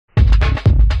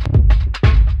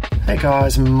Hey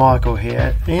guys, Michael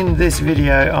here. In this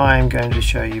video I am going to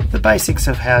show you the basics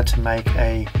of how to make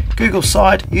a Google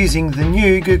site using the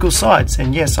new Google Sites.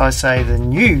 And yes, I say the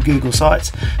new Google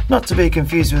Sites, not to be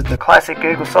confused with the classic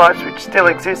Google Sites which still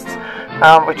exists,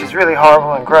 which is really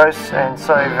horrible and gross and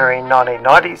so very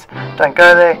 1990s. Don't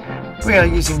go there. We are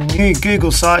using the new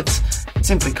Google Sites,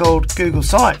 simply called Google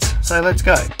Sites. So let's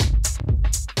go.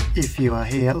 If you are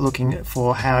here looking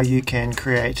for how you can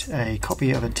create a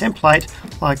copy of a template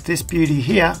like this beauty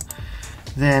here,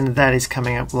 then that is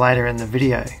coming up later in the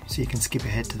video, so you can skip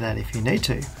ahead to that if you need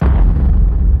to.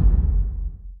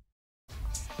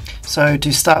 So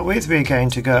to start with, we're going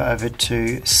to go over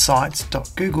to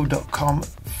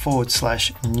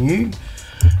sites.google.com/new,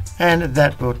 and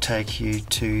that will take you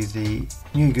to the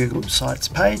new Google Sites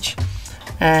page.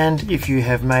 And if you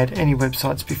have made any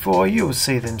websites before, you will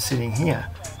see them sitting here.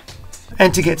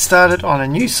 And to get started on a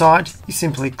new site, you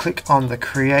simply click on the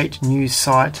Create New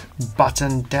Site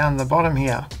button down the bottom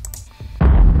here.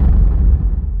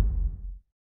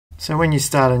 So when you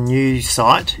start a new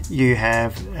site, you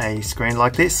have a screen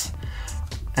like this,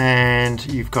 and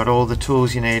you've got all the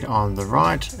tools you need on the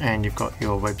right, and you've got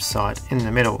your website in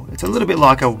the middle. It's a little bit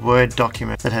like a Word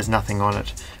document that has nothing on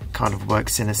it. Kind of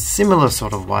works in a similar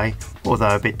sort of way,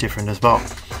 although a bit different as well.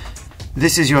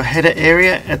 This is your header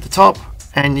area at the top,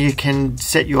 and you can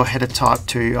set your header type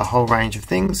to a whole range of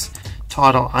things.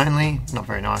 Title only, not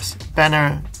very nice.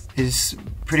 Banner is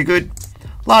pretty good.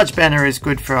 Large banner is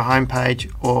good for a home page,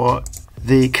 or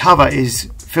the cover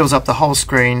fills up the whole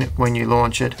screen when you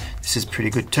launch it. This is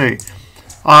pretty good too.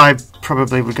 I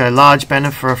probably would go large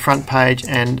banner for a front page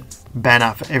and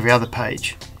banner for every other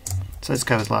page. So let's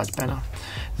go with large banner.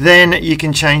 Then you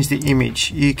can change the image.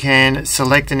 You can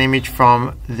select an image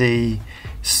from the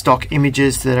stock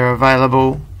images that are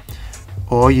available,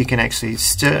 or you can actually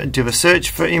do a search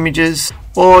for images,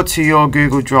 or to your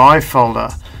Google Drive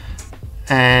folder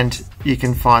and you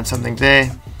can find something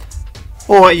there,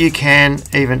 or you can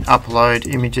even upload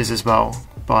images as well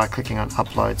by clicking on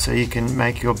upload, so you can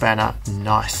make your banner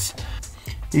nice.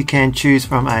 You can choose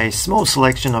from a small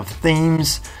selection of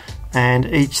themes, and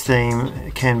each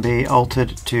theme can be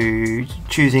altered to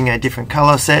choosing a different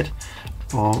color set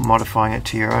or modifying it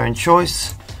to your own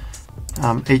choice.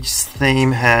 Each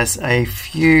theme has a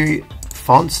few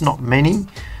fonts, not many,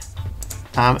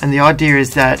 and the idea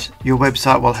is that your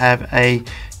website will have a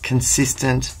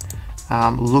consistent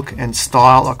look and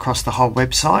style across the whole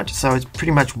website, so it's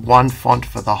pretty much one font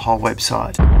for the whole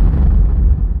website.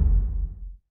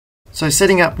 So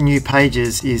setting up new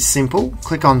pages is simple.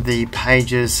 Click on the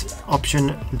pages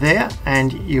option there,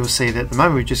 and you'll see that at the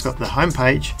moment we've just got the home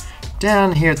page.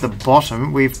 Down here at the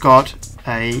bottom we've got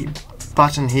a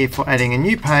button here for adding a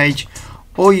new page,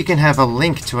 or you can have a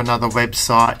link to another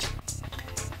website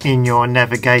in your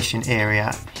navigation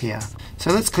area here.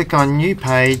 So let's click on new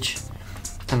page,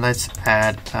 and let's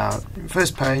add our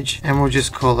first page, and we'll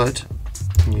just call it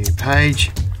new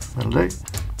page. That'll do.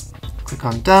 Click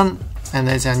on done, and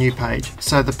there's our new page.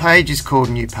 So the page is called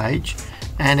new page,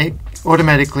 and it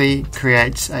automatically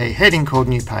creates a heading called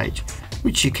new page,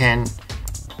 which you can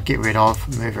get rid of,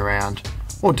 move around,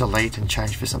 or delete and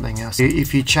change for something else.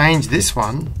 If you change this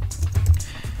one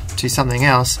to something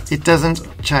else, it doesn't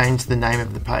change the name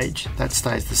of the page. That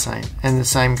stays the same. And the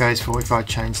same goes for if I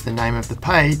change the name of the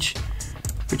page,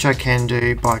 which I can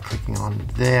do by clicking on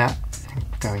there and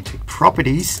going to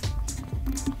properties.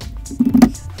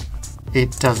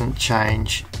 It doesn't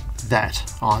change that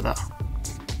either.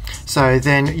 So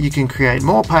then you can create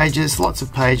more pages, lots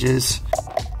of pages.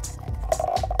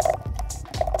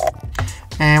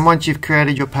 And once you've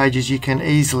created your pages, you can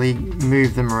easily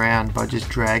move them around by just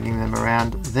dragging them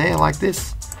around there like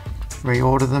this,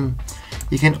 reorder them.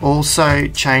 You can also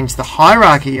change the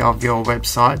hierarchy of your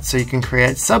website, so you can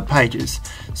create sub-pages.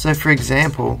 So for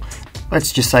example,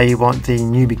 let's just say you want the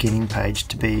new beginning page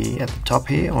to be at the top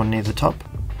here, or near the top.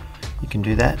 You can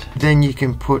do that. Then you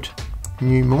can put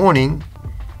new morning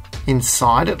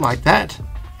inside it like that,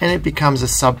 and it becomes a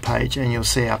sub-page, and you'll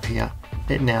see up here,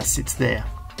 it now sits there.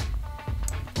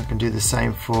 I can do the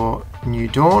same for new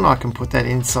dawn. I can put that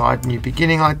inside new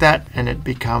beginning like that, and it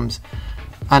becomes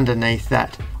underneath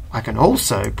that. I can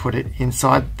also put it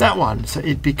inside that one, so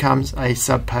it becomes a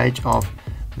sub-page of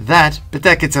that, but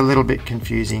that gets a little bit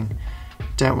confusing.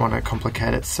 Don't want to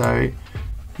complicate it, so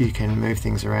you can move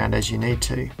things around as you need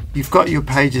to. You've got your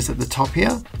pages at the top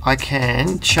here. I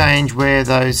can change where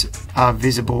those are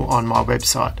visible on my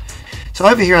website. So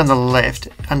over here on the left,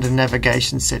 under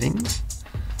navigation settings,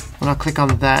 when I click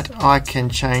on that, I can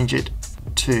change it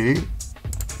to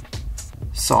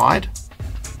side,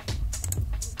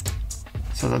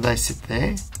 so that they sit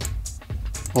there,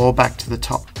 or back to the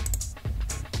top.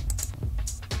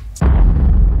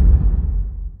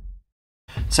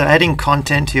 So adding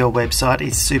content to your website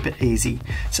is super easy.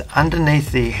 So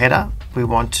underneath the header, we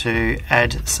want to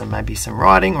add maybe some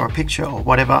writing or a picture or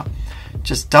whatever.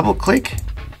 Just double click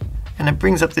and it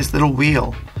brings up this little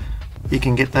wheel. You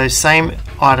can get those same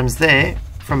items there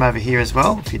from over here as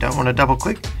well if you don't want to double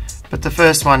click. But the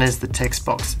first one is the text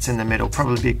box. It's in the middle,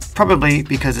 probably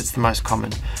because it's the most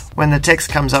common. When the text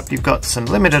comes up, you've got some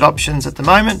limited options at the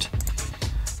moment.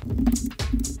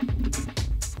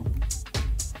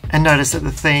 And notice that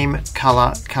the theme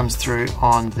color comes through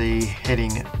on the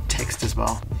heading text as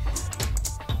well.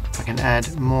 I can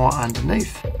add more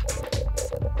underneath.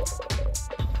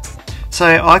 So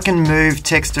I can move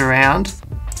text around,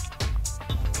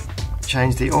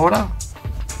 change the order.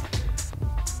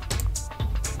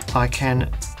 I can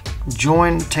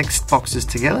join text boxes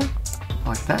together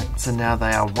like that. So now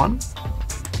they are one.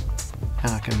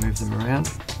 And I can move them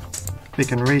around. We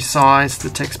can resize the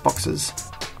text boxes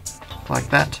like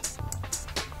that.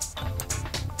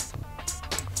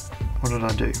 What did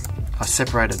I do? I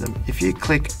separated them. If you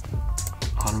click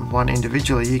on one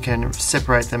individually, you can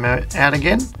separate them out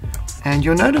again. And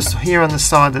you'll notice here on the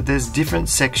side that there's different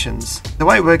sections. The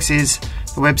way it works is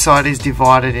the website is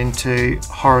divided into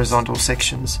horizontal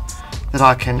sections that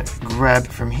I can grab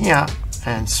from here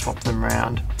and swap them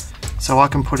around. So I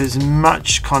can put as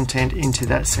much content into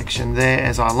that section there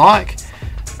as I like.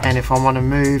 And if I want to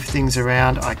move things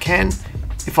around, I can.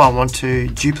 If I want to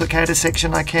duplicate a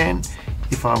section, I can.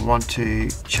 If I want to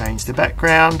change the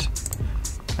background,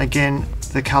 again,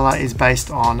 the color is based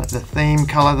on the theme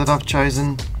color that I've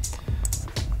chosen.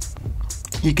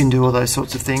 You can do all those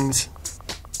sorts of things.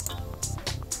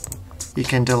 You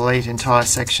can delete entire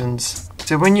sections.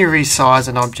 So when you resize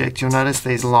an object, you'll notice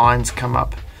these lines come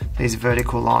up, these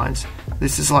vertical lines.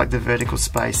 This is like the vertical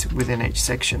space within each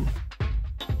section.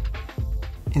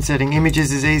 Inserting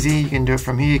images is easy. You can do it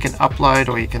from here. You can upload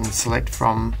or you can select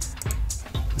from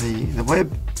the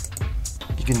web.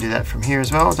 You can do that from here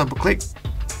as well. Double click,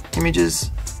 images.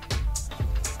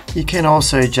 You can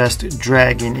also just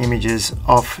drag in images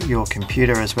off your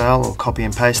computer as well, or copy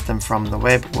and paste them from the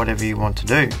web, whatever you want to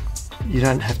do. You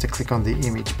don't have to click on the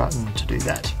image button to do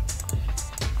that.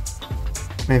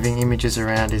 Moving images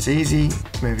around is easy.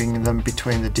 Moving them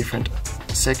between the different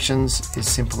sections is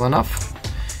simple enough.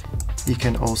 You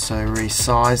can also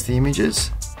resize the images.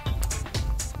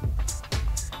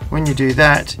 When you do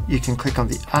that, you can click on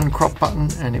the uncrop button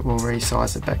and it will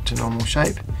resize it back to normal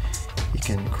shape. You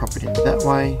can crop it in that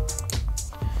way.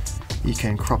 You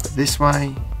can crop it this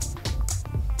way.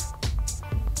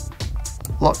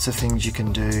 Lots of things you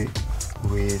can do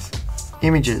with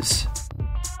images.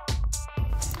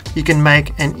 You can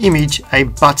make an image a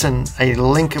button, a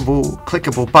linkable,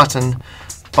 clickable button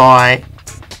by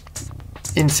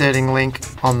inserting link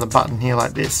on the button here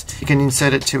like this. You can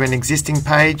insert it to an existing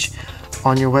page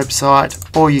on your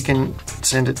website, or you can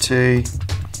send it to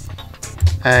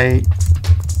a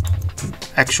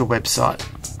actual website.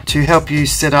 To help you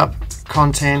set up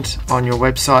content on your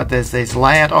website, there's these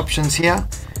layout options here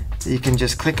that you can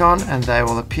just click on and they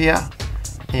will appear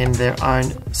in their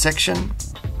own section.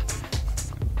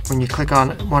 When you click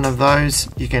on one of those,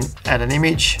 you can add an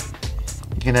image,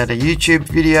 you can add a YouTube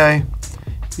video,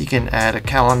 you can add a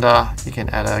calendar, you can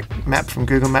add a map from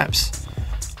Google Maps.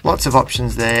 Lots of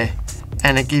options there,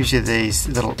 and it gives you these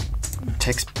little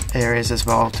text areas as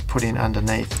well to put in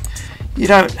underneath. You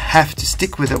don't have to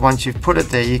stick with it once you've put it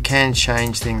there. You can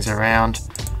change things around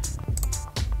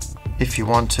if you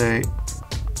want to.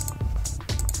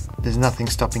 There's nothing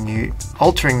stopping you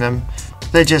altering them.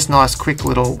 They're just nice, quick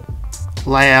little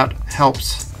layout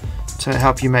helps to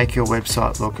help you make your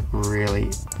website look really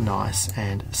nice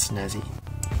and snazzy.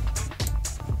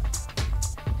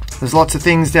 There's lots of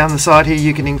things down the side here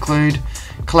you can include.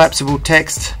 Collapsible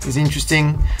text is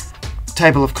interesting.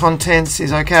 Table of contents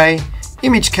is okay.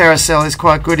 Image carousel is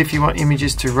quite good if you want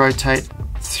images to rotate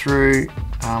through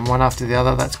one after the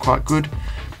other. That's quite good.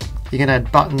 You can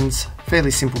add buttons, fairly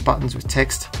simple buttons with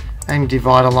text, and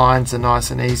divider lines are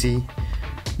nice and easy.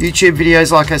 YouTube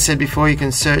videos, like I said before, you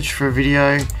can search for a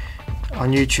video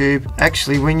on YouTube.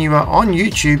 Actually, when you are on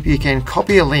YouTube, you can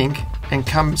copy a link and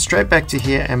come straight back to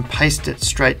here and paste it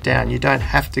straight down. You don't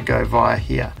have to go via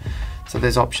here. So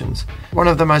there's options. One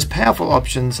of the most powerful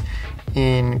options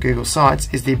in Google Sites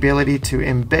is the ability to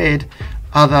embed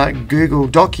other Google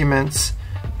documents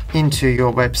into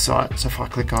your website. So if I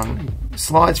click on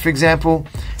slides, for example,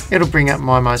 it'll bring up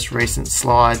my most recent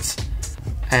slides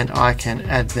and I can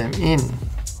add them in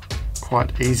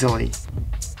quite easily.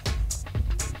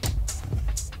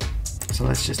 So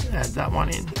let's just add that one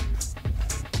in.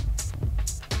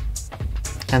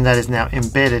 And that is now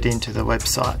embedded into the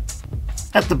website.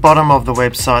 At the bottom of the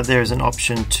website there is an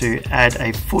option to add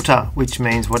a footer, which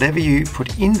means whatever you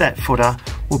put in that footer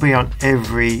will be on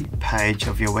every page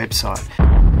of your website.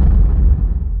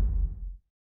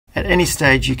 At any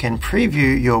stage you can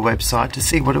preview your website to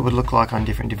see what it would look like on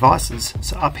different devices.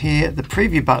 So up here the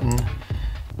preview button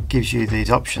gives you these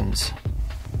options.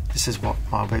 This is what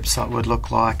my website would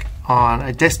look like on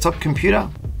a desktop computer.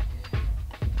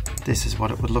 This is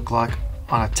what it would look like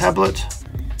on a tablet.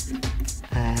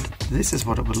 And this is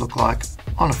what it would look like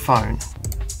on a phone.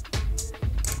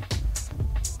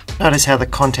 Notice how the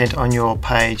content on your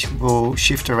page will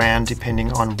shift around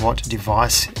depending on what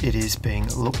device it is being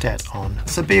looked at on.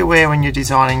 So be aware when you're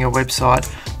designing your website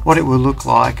what it will look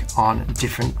like on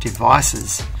different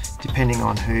devices depending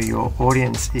on who your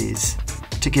audience is.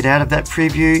 To get out of that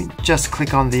preview, just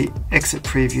click on the Exit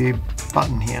Preview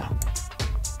button here.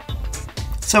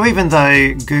 So even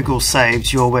though Google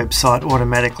saves your website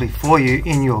automatically for you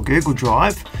in your Google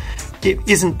Drive, it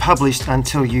isn't published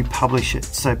until you publish it.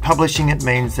 So publishing it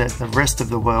means that the rest of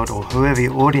the world, or whoever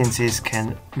your audience is,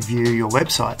 can view your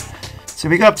website. So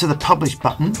we go up to the Publish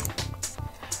button,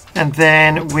 and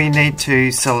then we need to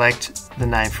select the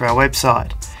name for our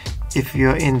website. If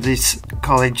you're in this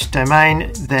college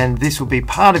domain, then this will be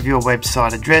part of your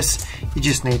website address. You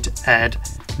just need to add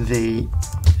the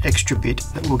extra bit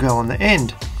that will go on the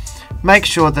end. Make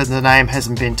sure that the name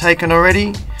hasn't been taken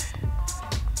already,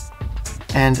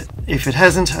 and if it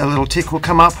hasn't, a little tick will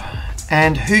come up.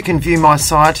 And who can view my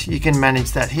site, you can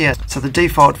manage that here. So the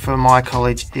default for my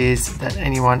college is that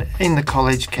anyone in the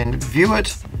college can view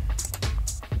it,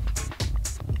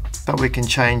 but we can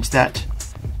change that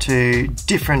to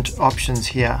different options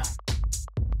here.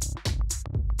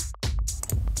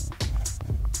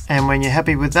 And when you're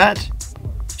happy with that,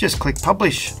 just click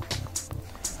Publish.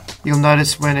 You'll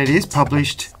notice when it is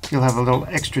published, you'll have a little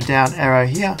extra down arrow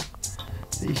here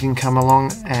that you can come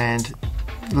along and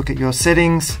look at your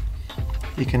settings.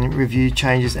 You can review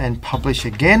changes and publish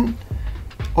again,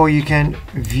 or you can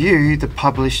view the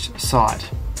published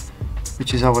site,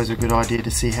 which is always a good idea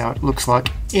to see how it looks like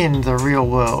in the real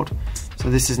world. So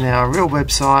this is now a real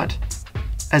website.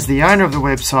 As the owner of the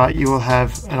website, you will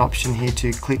have an option here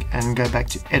to click and go back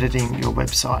to editing your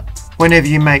website. Whenever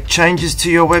you make changes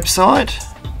to your website,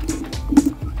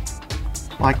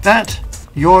 like that,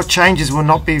 your changes will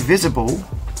not be visible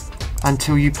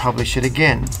until you publish it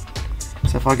again.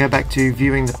 So if I go back to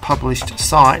viewing the published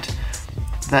site,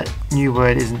 that new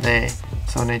word isn't there.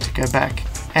 So I need to go back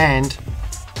and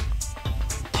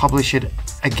publish it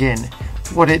again.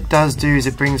 What it does do is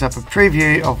it brings up a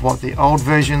preview of what the old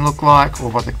version looked like,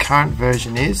 or what the current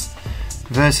version is,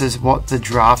 versus what the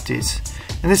draft is.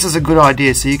 And this is a good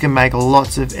idea, so you can make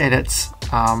lots of edits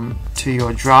to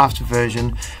your draft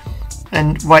version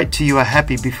and wait till you are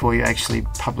happy before you actually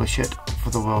publish it for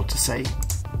the world to see.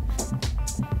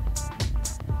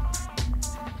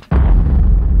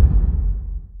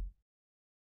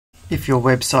 If your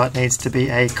website needs to be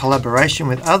a collaboration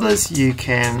with others, you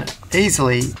can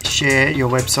easily share your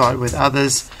website with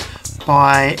others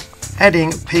by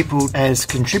adding people as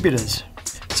contributors.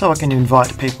 So I can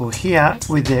invite people here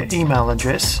with their email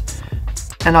address,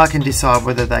 and I can decide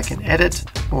whether they can edit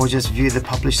or just view the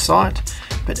published site.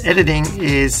 But editing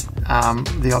is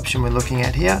the option we're looking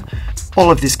at here.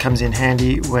 All of this comes in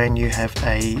handy when you have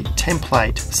a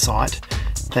template site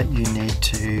that you need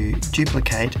to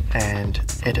duplicate and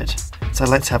edit. So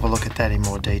let's have a look at that in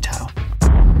more detail.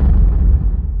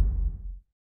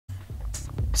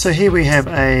 So here we have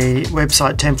a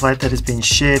website template that has been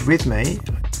shared with me.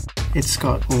 It's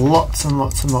got lots and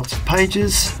lots and lots of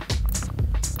pages,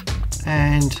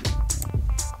 and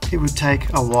it would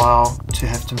take a while to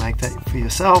have to make that for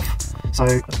yourself.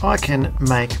 So I can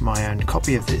make my own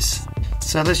copy of this.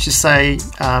 So let's just say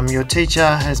your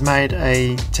teacher has made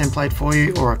a template for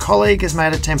you, or a colleague has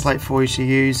made a template for you to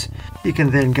use. You can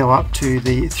then go up to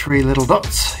the three little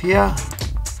dots here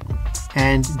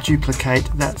and duplicate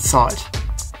that site.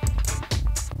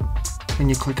 When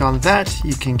you click on that,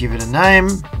 you can give it a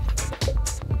name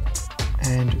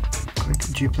and click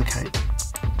duplicate.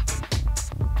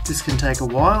 This can take a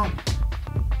while.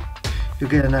 You'll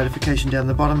get a notification down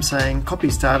the bottom saying copy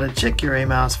started, check your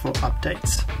emails for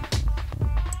updates.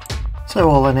 So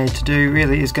all I need to do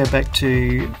really is go back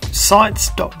to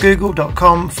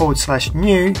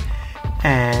sites.google.com/new,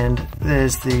 and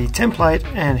there's the template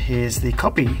and here's the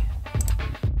copy.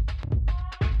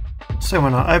 So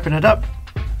when I open it up,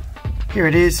 here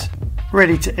it is,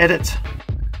 ready to edit.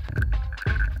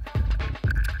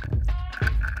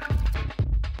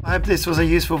 I hope this was a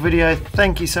useful video.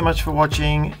 Thank you so much for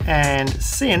watching, and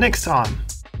see you next time.